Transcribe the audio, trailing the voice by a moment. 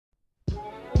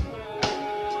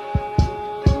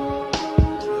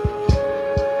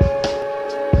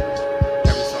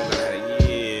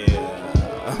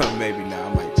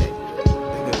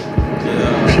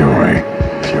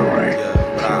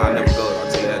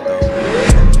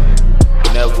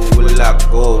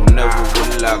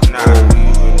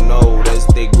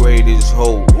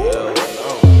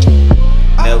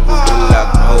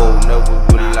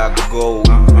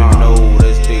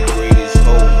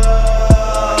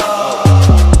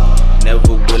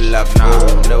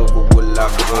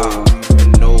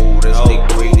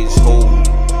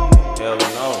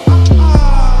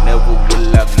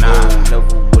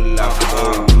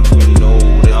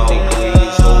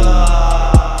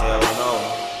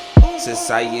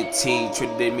Society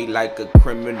treated me like a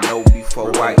criminal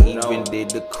before I even did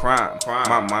the crime.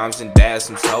 My moms and dads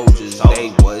some soldiers,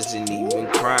 they wasn't even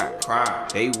crying.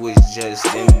 They was just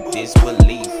in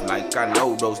disbelief, like I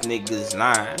know those niggas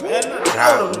lying.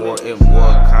 Got more and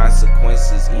more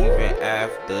consequences even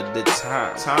after the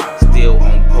time. Still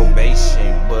on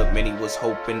probation, but many was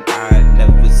hoping I'd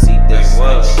never see the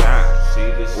sunshine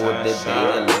or the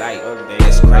day of light.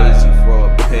 That's crazy for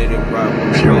a petty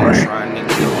robber trying to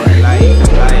get a life.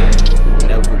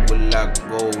 Never will I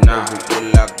go, never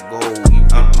will I go, even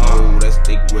though that's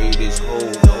the greatest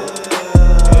hope.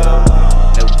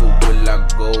 Never will I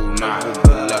go, never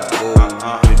will I go,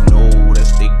 even though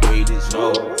that's the greatest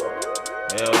hope.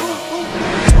 Hell no.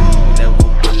 Never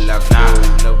will I go,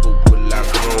 never will I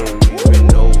go, even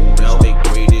though that's the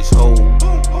greatest hope.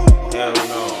 Hell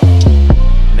no.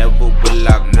 Never will I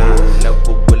go,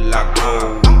 never will I go,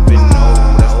 even though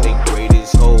that's the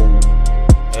greatest hope.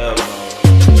 Hell no.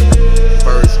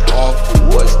 First offer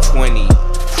was 20,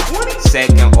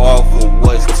 second offer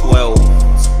was 12,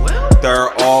 third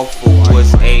offer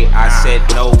was 8. I said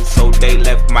no, so they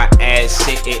left my ass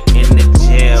sitting in the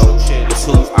jail.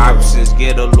 2 options,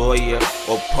 get a lawyer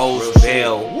or post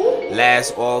bail.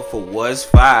 Last offer was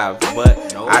 5,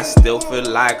 but I still feel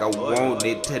like I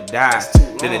wanted to die.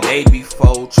 Then the day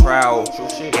before trial,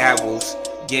 gavels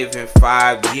given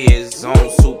 5 years on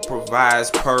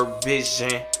supervised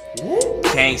supervision.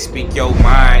 Can't speak your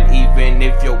mind even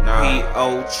if your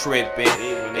P.O. tripping.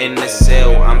 In the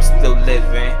cell, I'm still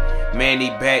living. Manny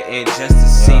betting just to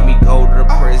see me go to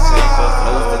prison.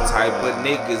 Those the type of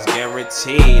niggas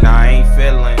guaranteed I ain't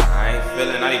feeling,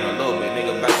 not even a little bit,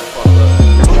 nigga, back the fuck up.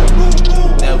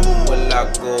 Never will I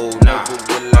go, never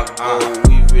will I go,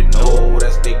 even though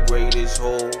that's the greatest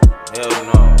hole. Hell no.